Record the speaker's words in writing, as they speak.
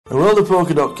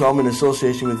WorldofPoker.com in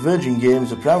association with Virgin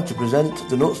Games are proud to present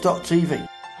the Nuts.tv.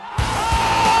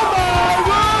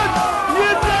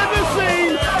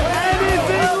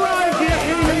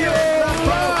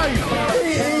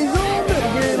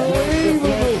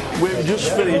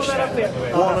 Just finished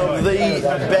one of the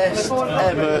best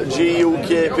ever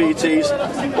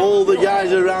GUKPTs. All the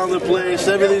guys around the place,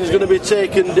 everything's going to be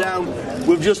taken down.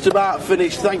 We've just about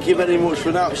finished. Thank you very much for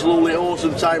an absolutely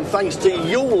awesome time. Thanks to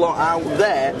you lot out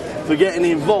there for getting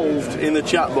involved in the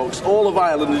chat box. All of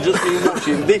Ireland has just been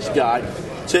watching this guy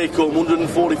take home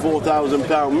 £144,000.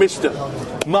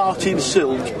 Mr. Martin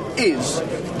Silk is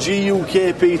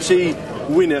GUKPT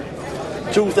winner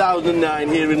 2009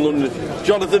 here in London.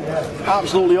 Jonathan,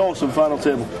 absolutely awesome final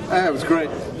table. It was great.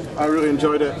 I really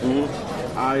enjoyed it. It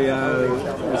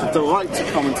was a delight to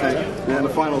commentate in the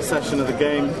final session of the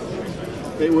game.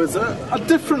 It was a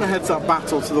different heads-up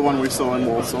battle to the one we saw in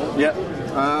Warsaw. Yeah.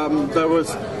 There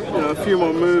was a few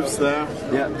more moves there.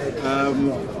 Yeah.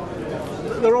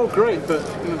 They're all great, but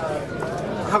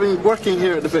having working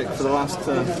here at the Vic for the last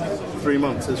 3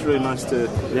 months, it's really nice to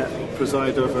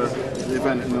preside over the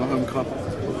event in the home club.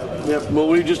 Yep, well,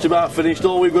 we've just about finished.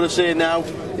 All we've got to say now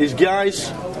is,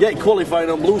 guys, get qualified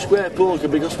on Blue Square Poker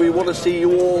because we want to see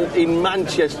you all in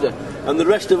Manchester and the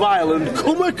rest of Ireland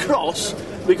come across,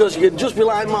 because you can just be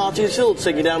like Martin Silk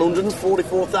taking down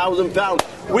 £144,000.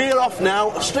 We're off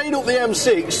now, straight up the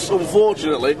M6,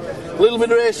 unfortunately. A little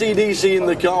bit of AC/DC in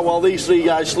the car while these three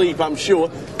guys sleep, I'm sure.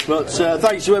 But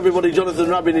thanks to everybody, Jonathan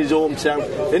Raab in his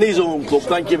hometown, in his home club,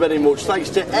 thank you very much.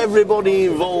 Thanks to everybody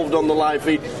involved on the live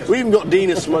feed. We even got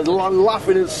Dina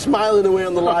laughing and smiling away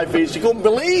on the live feed. She couldn't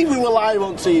believe we were live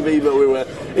on TV, but we were.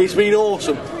 It's been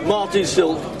awesome. Martin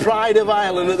Silk, pride of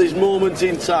Ireland at this moment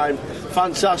in time.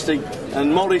 Fantastic.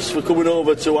 And Morris for coming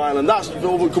over to Ireland. That's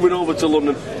coming over to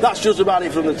London. That's just about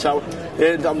it from the tower.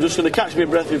 And I'm just going to catch my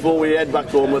breath before we head back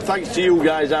home. But thanks to you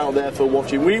guys out there for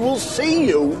watching. We will see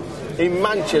you in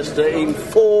Manchester in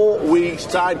 4 weeks'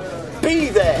 time. Be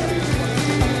there.